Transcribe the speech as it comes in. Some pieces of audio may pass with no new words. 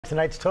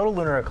tonight's total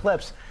lunar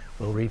eclipse.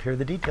 We'll review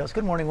the details.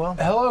 Good morning, Will.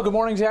 Hello, good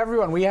morning to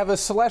everyone. We have a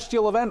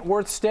celestial event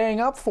worth staying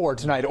up for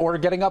tonight, or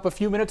getting up a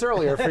few minutes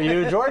earlier for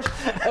you, George.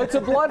 It's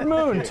a blood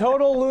moon,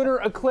 total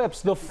lunar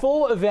eclipse. The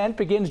full event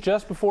begins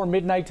just before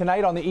midnight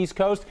tonight on the East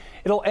Coast.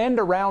 It'll end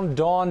around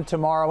dawn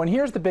tomorrow. And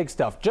here's the big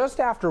stuff. Just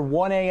after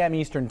 1 a.m.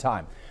 Eastern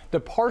time, the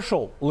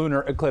partial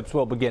lunar eclipse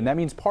will begin. That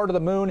means part of the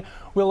moon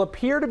will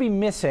appear to be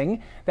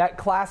missing, that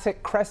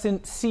classic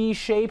crescent C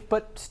shape,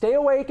 but stay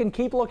awake and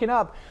keep looking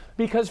up,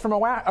 because from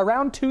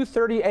around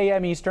 2:30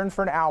 a.m. Eastern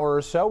for an hour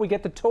or so, we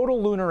get the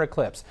total lunar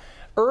eclipse.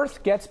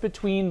 Earth gets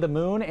between the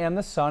moon and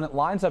the sun. It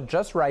lines up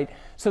just right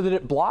so that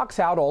it blocks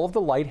out all of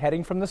the light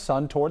heading from the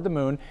sun toward the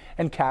moon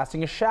and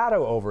casting a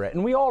shadow over it.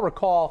 And we all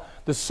recall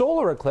the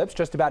solar eclipse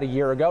just about a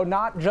year ago,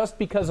 not just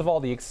because of all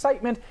the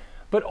excitement,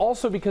 but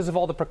also because of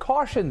all the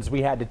precautions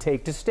we had to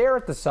take to stare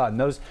at the sun,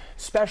 those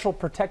special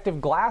protective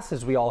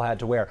glasses we all had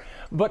to wear.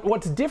 But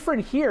what's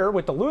different here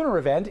with the lunar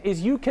event is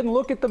you can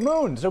look at the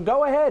moon. So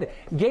go ahead,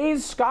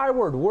 gaze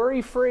skyward,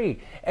 worry-free.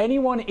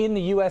 Anyone in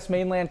the U.S.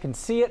 mainland can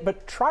see it,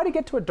 but try to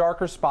get to a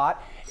darker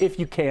spot if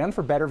you can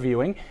for better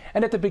viewing.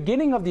 And at the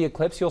beginning of the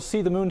eclipse, you'll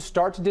see the moon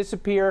start to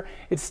disappear.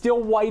 It's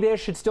still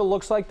whitish, it still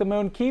looks like the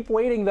moon. Keep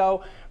waiting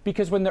though,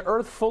 because when the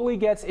Earth fully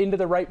gets into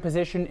the right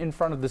position in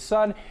front of the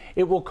sun,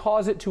 it will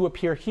cause it to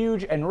appear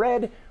huge and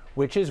red,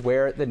 which is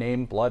where the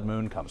name blood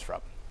moon comes from.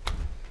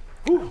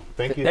 Whew,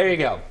 thank you. There you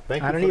go.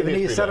 Thank you. I don't even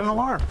need to set an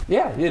alarm.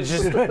 Yeah, you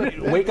just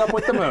wake up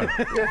with the moon.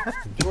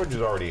 George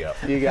is already up.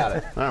 You got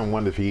it. I don't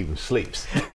wonder if he even sleeps.